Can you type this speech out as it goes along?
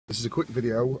This is a quick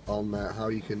video on how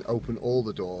you can open all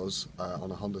the doors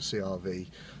on a Honda CR-V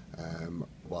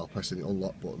while pressing the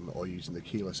unlock button or using the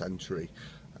keyless entry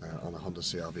on a Honda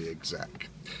CR-V exec.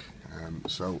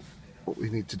 So what we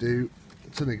need to do,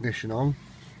 turn the ignition on.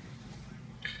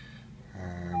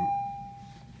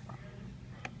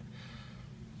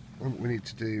 What we need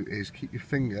to do is keep your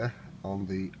finger on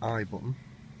the I button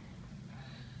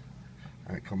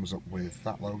and it comes up with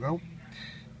that logo.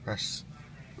 Press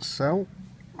sell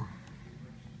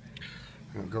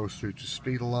and it goes through to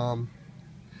speed alarm.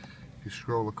 You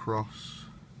scroll across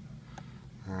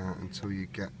until you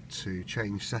get to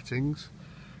change settings.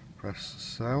 Press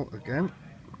sell again.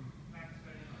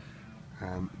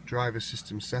 Driver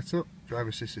system setup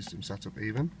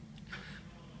even.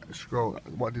 Scroll.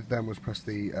 What I did then was press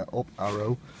the up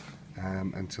arrow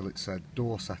until it said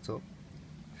door setup.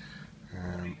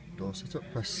 Door setup.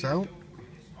 Press sell.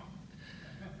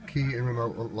 Key and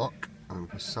remote unlock and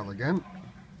press sell again.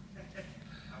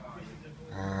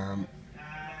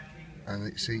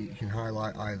 And see, you can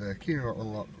highlight either key and remote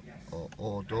unlock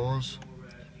or doors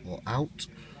or out.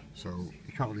 So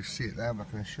you can't really see it there, but I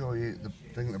can assure you the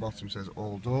thing at the bottom says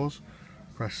all doors.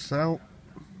 Press sell,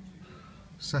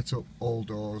 set up all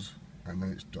doors, and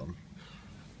then it's done.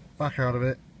 Back out of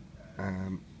it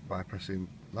by pressing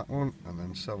that one, and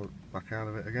then sell it back out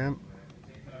of it again.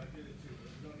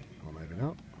 Or maybe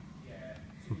not.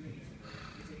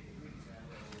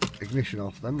 Ignition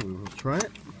off then, we will try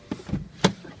it.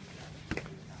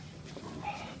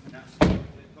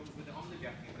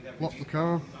 Lock the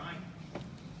car.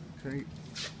 Okay,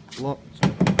 locked.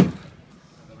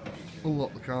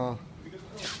 Unlock the car.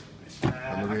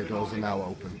 And the rear doors are now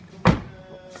open.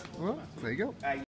 Alright, there you go.